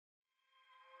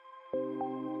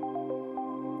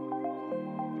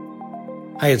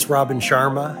Hi, it's Robin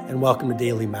Sharma, and welcome to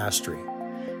Daily Mastery.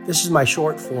 This is my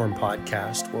short form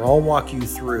podcast where I'll walk you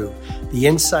through the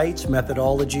insights,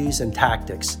 methodologies, and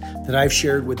tactics that I've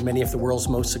shared with many of the world's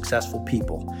most successful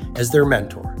people as their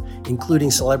mentor,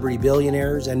 including celebrity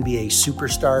billionaires, NBA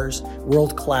superstars,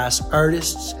 world-class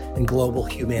artists, and global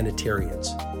humanitarians.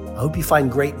 I hope you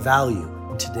find great value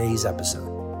in today's episode.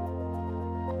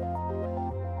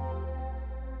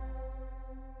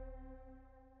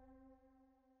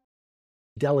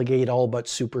 Delegate all but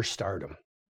superstardom.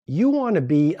 You want to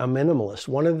be a minimalist.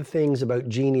 One of the things about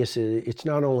genius is it's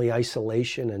not only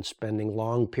isolation and spending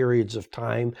long periods of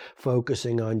time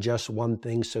focusing on just one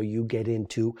thing so you get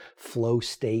into flow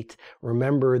state.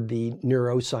 Remember the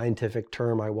neuroscientific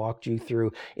term I walked you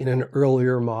through in an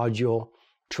earlier module,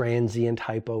 transient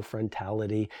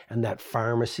hypofrontality, and that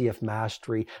pharmacy of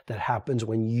mastery that happens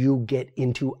when you get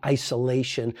into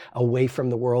isolation away from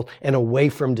the world and away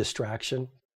from distraction.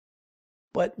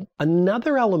 But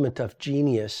another element of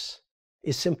genius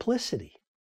is simplicity,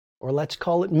 or let's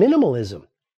call it minimalism.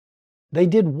 They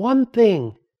did one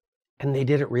thing and they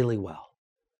did it really well.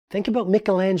 Think about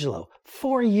Michelangelo,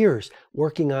 4 years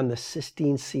working on the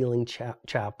Sistine Ceiling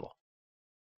Chapel.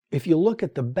 If you look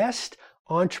at the best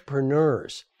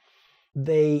entrepreneurs,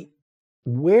 they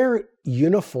wear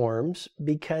uniforms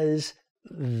because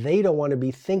they don't want to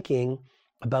be thinking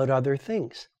about other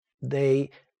things. They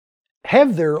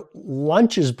have their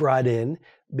lunches brought in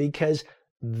because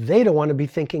they don't want to be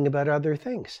thinking about other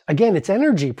things. Again, it's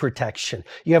energy protection.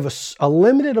 You have a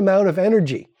limited amount of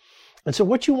energy. And so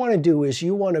what you want to do is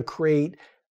you want to create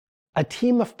a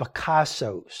team of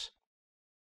Picassos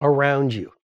around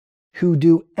you who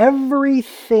do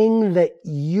everything that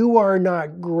you are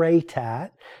not great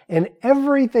at and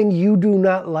everything you do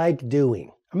not like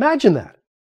doing. Imagine that.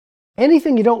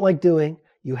 Anything you don't like doing,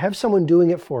 you have someone doing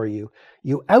it for you.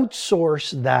 You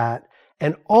outsource that,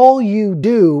 and all you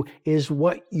do is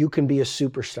what you can be a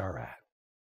superstar at.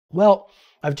 Well,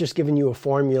 I've just given you a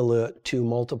formula to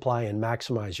multiply and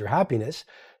maximize your happiness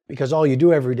because all you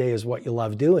do every day is what you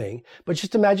love doing. But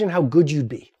just imagine how good you'd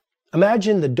be.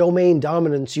 Imagine the domain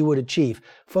dominance you would achieve,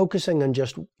 focusing on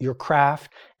just your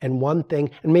craft and one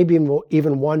thing, and maybe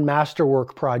even one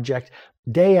masterwork project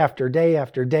day after day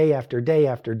after day after day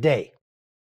after day.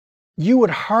 You would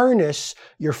harness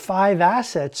your 5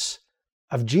 assets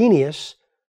of genius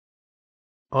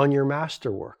on your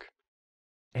masterwork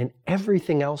and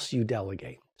everything else you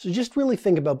delegate. So just really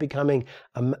think about becoming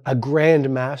a grand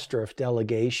master of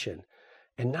delegation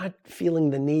and not feeling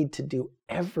the need to do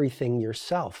everything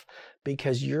yourself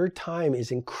because your time is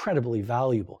incredibly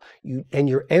valuable. And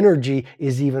your energy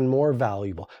is even more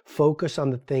valuable. Focus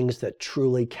on the things that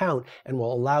truly count and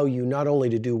will allow you not only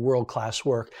to do world-class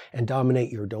work and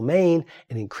dominate your domain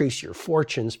and increase your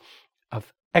fortunes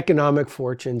of economic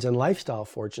fortunes and lifestyle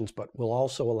fortunes, but will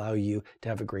also allow you to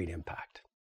have a great impact.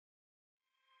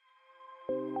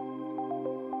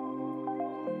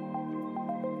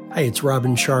 Hi, it's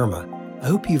Robin Sharma. I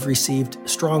hope you've received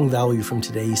strong value from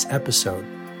today's episode.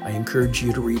 I encourage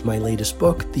you to read my latest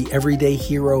book, The Everyday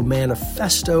Hero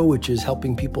Manifesto, which is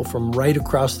helping people from right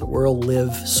across the world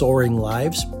live soaring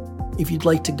lives. If you'd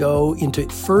like to go into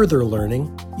further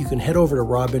learning, you can head over to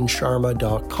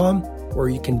robinsharma.com, where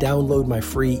you can download my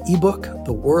free ebook,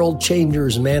 The World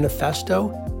Changers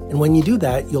Manifesto. And when you do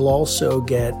that, you'll also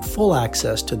get full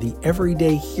access to the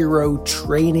Everyday Hero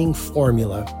Training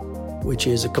Formula, which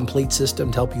is a complete system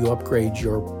to help you upgrade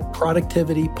your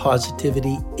productivity,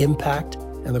 positivity, impact,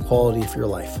 and the quality of your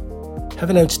life.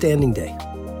 Have an outstanding day.